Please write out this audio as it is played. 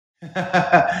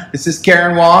This is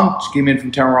Caron Wong. She came in from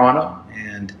Toronto,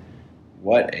 and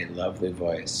what a lovely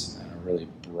voice and a really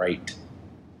bright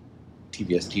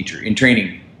TVS teacher in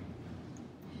training.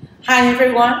 Hi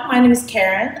everyone, my name is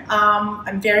Caron.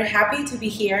 I'm very happy to be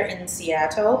here in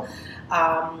Seattle.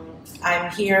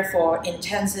 I'm here for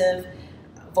intensive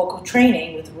vocal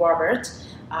training with Robert.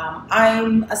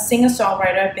 I'm a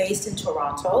singer-songwriter based in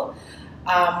Toronto,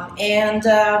 and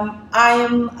I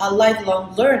am a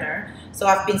lifelong learner. So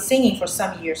I've been singing for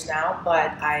some years now,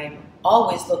 but I'm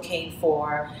always looking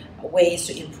for ways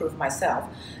to improve myself.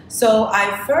 So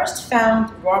I first found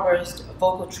Robert's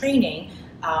vocal training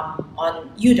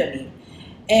on Udemy.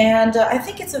 And I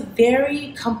think it's a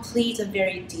very complete and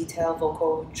very detailed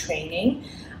vocal training.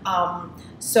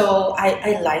 So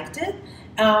I liked it.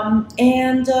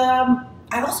 I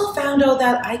also found out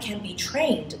that I can be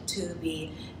trained to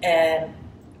be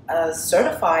a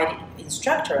certified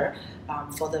instructor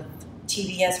for the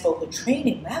TVS vocal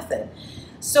training method.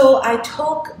 So I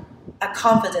took a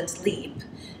confident leap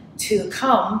to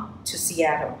come to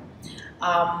Seattle.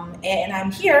 And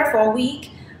I'm here for a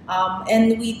week,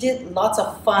 and we did lots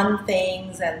of fun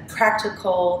things and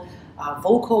practical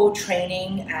vocal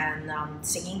training and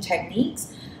singing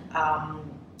techniques,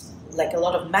 like a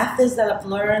lot of methods that I've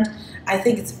learned. I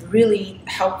think it's really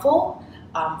helpful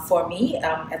for me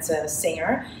as a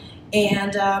singer,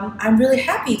 and I'm really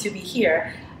happy to be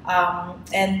here.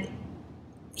 And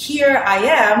here I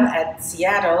am at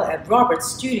Seattle at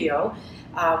Vocalist Studio,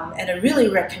 and I really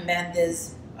recommend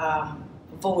this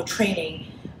vocal training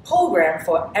program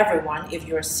for everyone if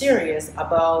you're serious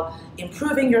about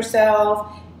improving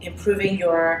yourself, improving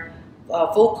your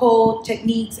vocal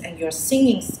techniques and your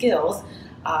singing skills.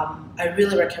 I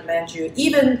really recommend you.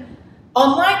 Even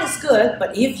online is good,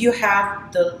 but if you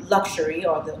have the luxury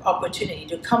or the opportunity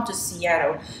to come to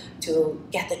Seattle to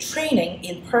get the training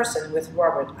in person with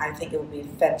Robert, I think it would be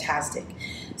fantastic.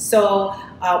 So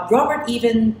Robert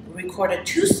even recorded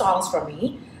 2 songs for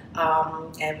me,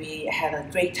 and we had a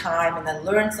great time, and I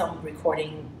learned some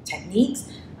recording techniques,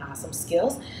 some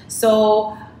skills.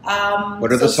 So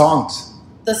what are the songs?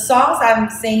 The songs I'm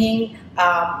singing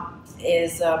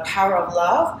is Power of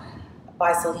Love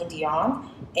by Celine Dion,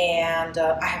 and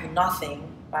I Have Nothing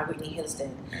by Whitney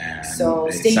Houston. And so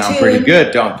they stay sound tuned. Pretty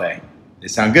good, don't they? They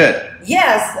sound good.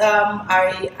 Yes,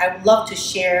 I would love to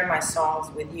share my songs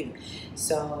with you.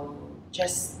 So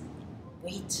just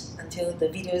wait until the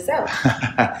video is out.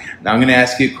 Now I'm going to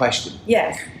ask you a question.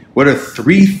 Yes. What are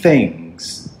 3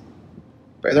 things,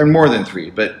 there are more than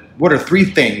 3, but what are 3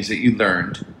 things that you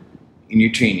learned in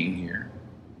your training here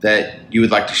that you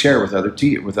would like to share with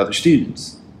other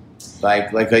students?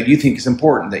 Like you think is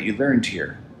important that you learned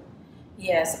here?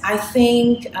 Yes, I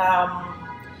think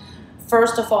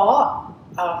first of all,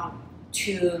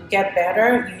 to get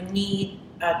better, you need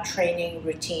a training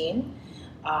routine.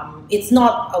 It's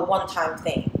not a one-time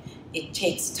thing. It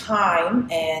takes time,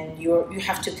 and you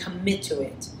have to commit to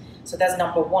it. So that's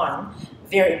number 1,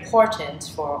 very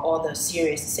important for all the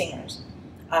serious singers.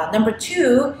 Number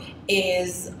 2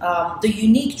 is the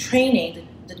unique training,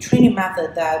 the training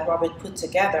method that Robert put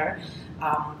together.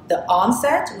 The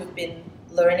onset, we've been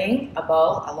learning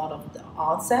about a lot of the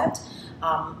onset,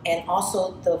 and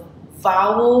also the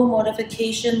vowel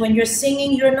modification. When you're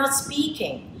singing, you're not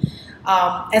speaking.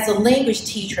 As a language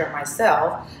teacher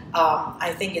myself,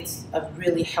 I think it's a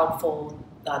really helpful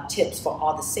tips for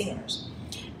all the singers.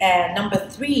 And number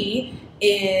 3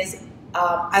 is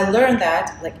I learned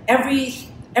that like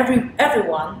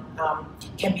everyone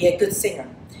can be a good singer.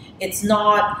 It's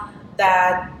not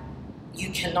that you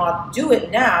cannot do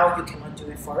it now, you cannot do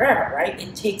it forever, right?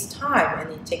 It takes time and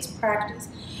it takes practice,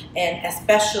 and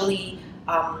especially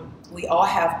we all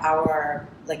have our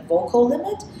vocal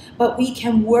limit, but we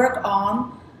can work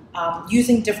on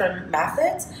using different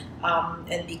methods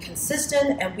and be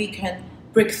consistent, and we can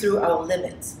break through our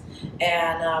limits.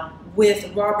 And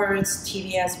with Robert's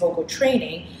TVS vocal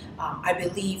training, I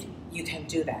believe you can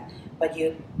do that. But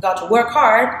you got to work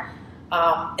hard,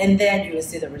 and then you will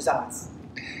see the results.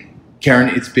 Caron,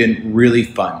 it's been really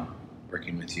fun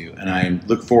working with you, and I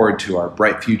look forward to our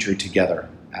bright future together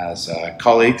as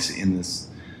colleagues in this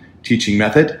teaching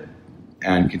method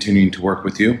and continuing to work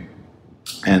with you.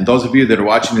 And those of you that are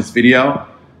watching this video,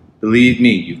 believe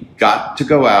me, you've got to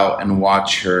go out and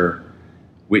watch her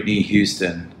Whitney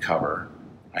Houston cover.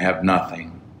 I Have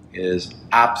Nothing. It is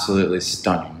absolutely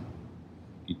stunning.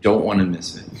 You don't want to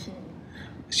miss it.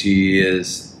 She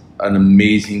is an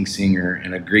amazing singer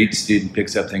and a great student,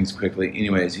 picks up things quickly.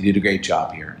 Anyways, you did a great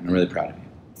job here, and I'm really proud of you.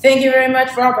 Thank you very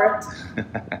much, Robert.